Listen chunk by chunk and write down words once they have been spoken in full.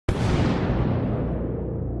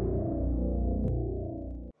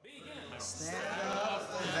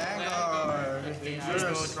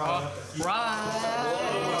Top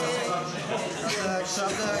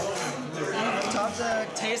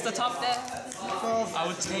deck. Taste the top deck. 12. I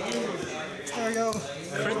would take it. There we go.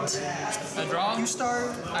 Crit. I draw. You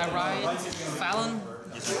start. I ride. Fallon.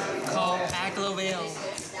 Call Aglovale.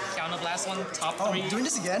 Count the last one. Top 3. Doing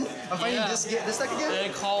this again? I'm fighting this deck again?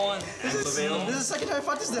 Then call one. This is the second time I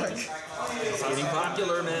fought this deck. It's getting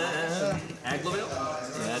popular, man. Aglovale?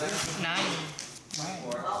 9.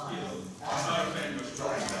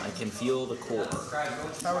 I can feel the core.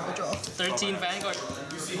 Power to draw. 13 Vanguard.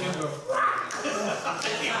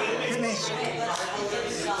 Hit me.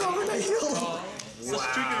 Oh, when I heal. Such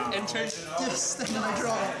trigger. Enter. Yes, then I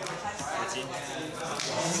draw.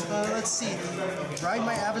 Let's see. Ride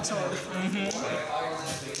my avatar.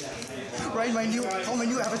 Ride my new. Call my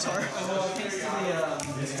new avatar.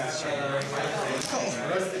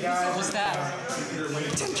 What's that?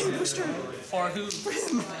 10k booster. For who? For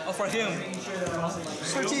him. Oh, for him.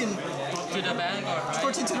 13. To the Vanguard, right?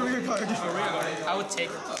 14 to the rear card. I would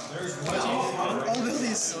take. All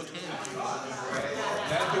abilities.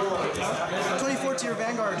 24 to your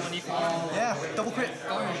Vanguard. 24. Yeah, double crit.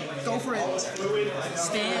 Go for it.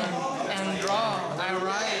 Stand and draw. I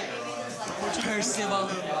ride. Percival.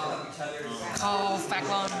 Call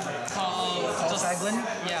Faglon. Call Faglin?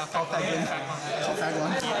 Yeah, Call Faglin. Call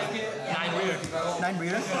Faglin. 9 rear. 9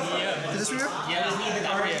 rear? Yeah. To this rear? Yeah,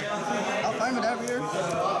 that rear. I'll fine with that rear.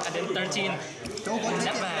 And then 13. Don't go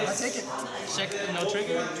take it. I'll take it. Check, no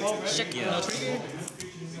trigger. Check, no trigger.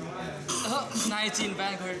 19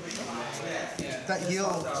 Vanguard. That heal.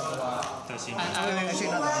 13. And I will, Actually,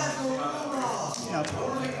 not that one. No.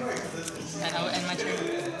 and I will end my turn.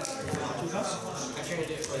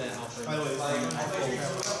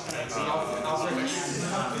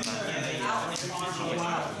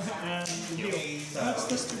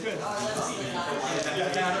 That's too good. Is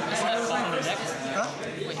that from the deck? Huh?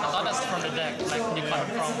 Wait, I thought that's from the deck, like you cut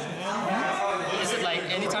from. Is it like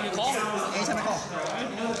anytime you call? Anytime I call.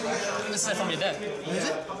 Is it from your deck? Is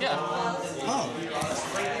it? Yeah. Oh. Wow.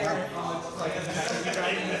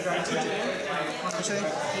 Actually,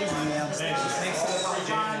 yeah.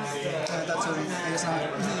 That's what I guess not.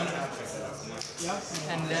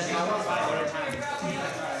 And then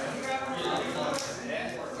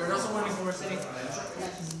There's also one in Forest City.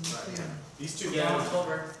 These two guys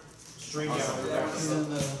string down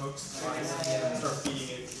hooks, start feeding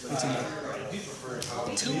it.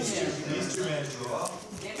 These two men do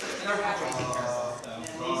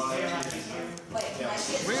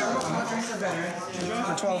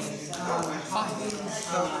For 12. 5.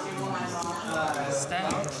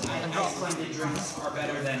 Stand and draw. Drinks are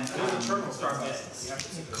better than turtle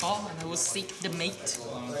Starbucks. Call and I will seek the mate.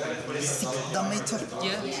 The mate.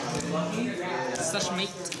 Yeah. Such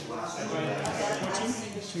mate.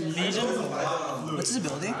 Legion. What's his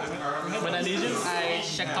ability? When I Legion, I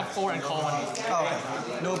check top 4 and call 1. Oh, okay.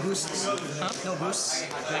 No boosts. Huh? No boosts.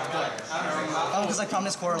 Like what? Oh, because like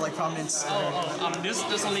Prominence Core, like Prominence.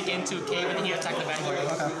 This only gain 2k when he attack the Vanguard.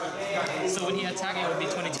 Okay. So when he attack, it would be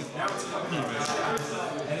 22.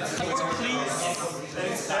 So please.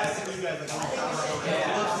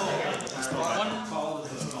 1,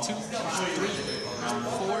 2, 3,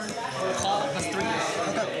 4. Call plus 3.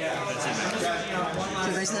 Okay. So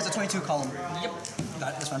basically that's a 22 column. Yep.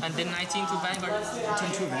 Got it, this one. And then 19 to Vanguard.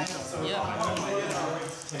 22, man. Yeah.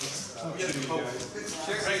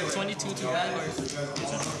 22 to Vanguard.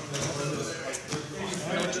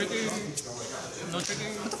 No trigger. No trigger.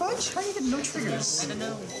 What the fudge? How do you get no triggers? I don't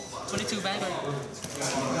know. 22 Vanguard.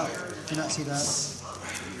 No, do not see that.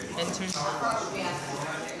 Enter.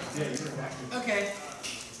 Okay.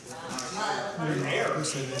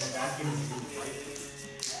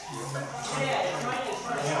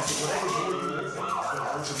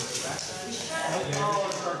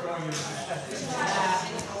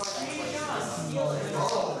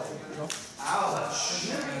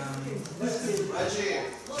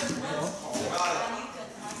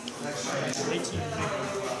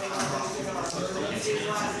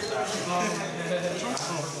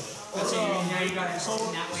 Now you got it. So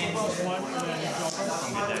one and then drop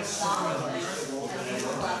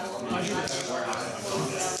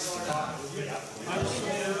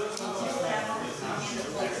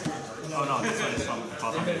Oh no, this one is from the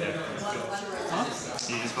bottom of the deck. Huh?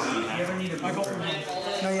 So you just call from the I call from here.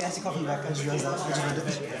 No, yeah, I have to call from back. I just realized that. I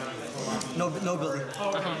just read it. No ability.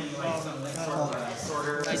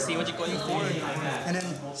 I see what you're going for. And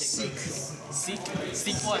then seek. Seek?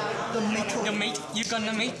 Seek what? The mate. The mate? You're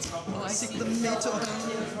gonna mate? Oh, I Seek see. the mate.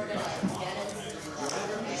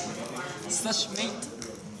 Such mate.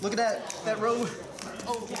 Look at that row.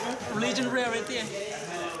 Oh, Legion rare right there.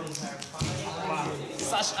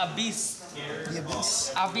 Such a beast. The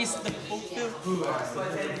Abyss. A beast. The poker.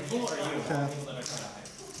 Okay.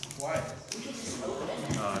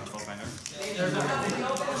 12 Vanguard.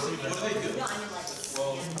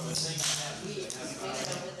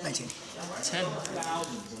 19. 10.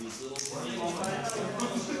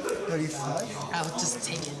 35. I'll just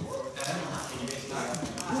take it.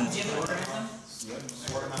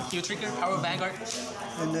 Q trigger, power Vanguard.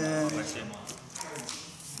 And then 21.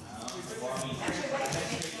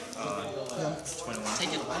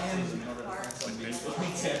 Take it.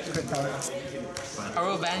 crit power.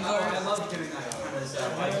 Power Vanguard. I love doing that because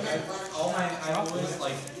I always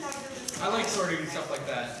like, I like sorting and stuff like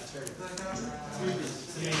that.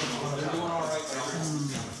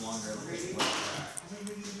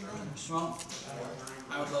 Well,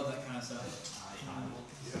 I would love that kind of stuff.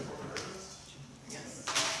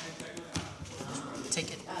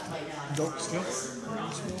 Take it. Dope skill.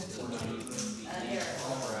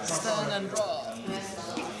 Stun and draw.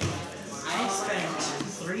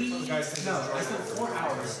 I spent 4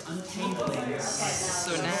 hours untangling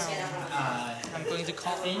So now I'm going to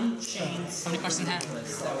call in. chains. How many cards in hand?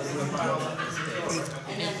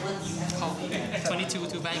 Call. 22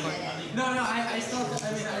 to Vanguard. No, I still,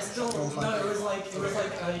 no, it was like, you're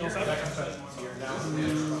right. I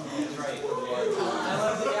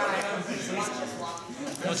love the guy.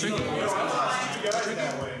 No trigger.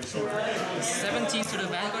 17 to the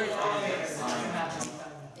Vanguard.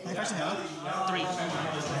 How many cards in hand? 3.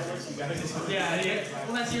 Yeah.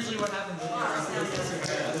 Well, that's usually what happens when you're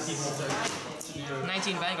other people.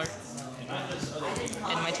 19 Vanguard.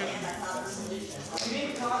 And my turn.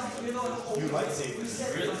 You lightsabers.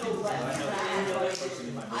 That's usually what happens.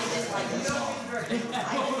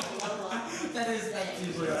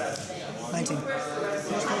 19.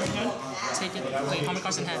 Take it. Wait, how many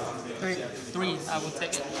cards in hand? 3. 3. I will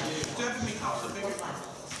take it.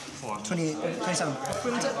 28. 27.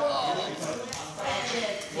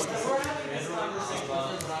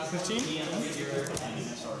 15?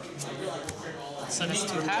 So this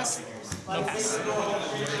to pass. No pass.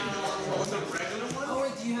 Oh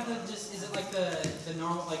wait, do you have the just? Is it like the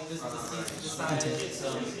normal like this side? Is it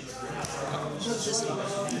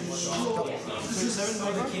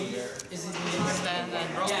Stand and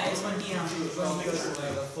draw. yeah? It's when he goes to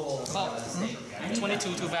the full. Call.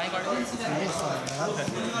 22 to Vanguard.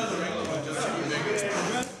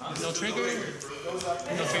 No trigger.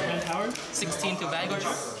 No trigger. Power. 16 to Vanguard.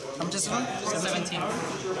 How much is this one? 17.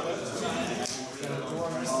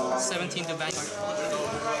 17 to Vanguard.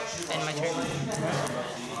 And my turn.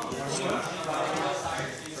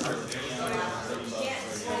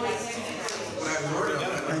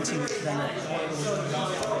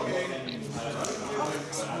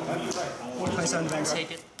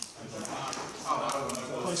 Take it.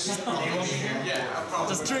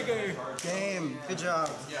 Just trigger. Game. Good job.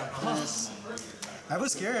 Yes. I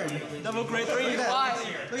was scared. Double grade 3. Look at Why?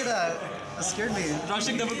 that. Look at that. That scared me.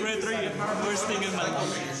 Rushing double grade 3. Worst thing in my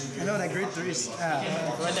life. I know that grade 3s. Ah.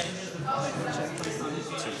 Right there.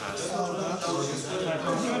 Two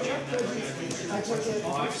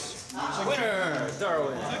pass. Winner,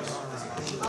 Darwin.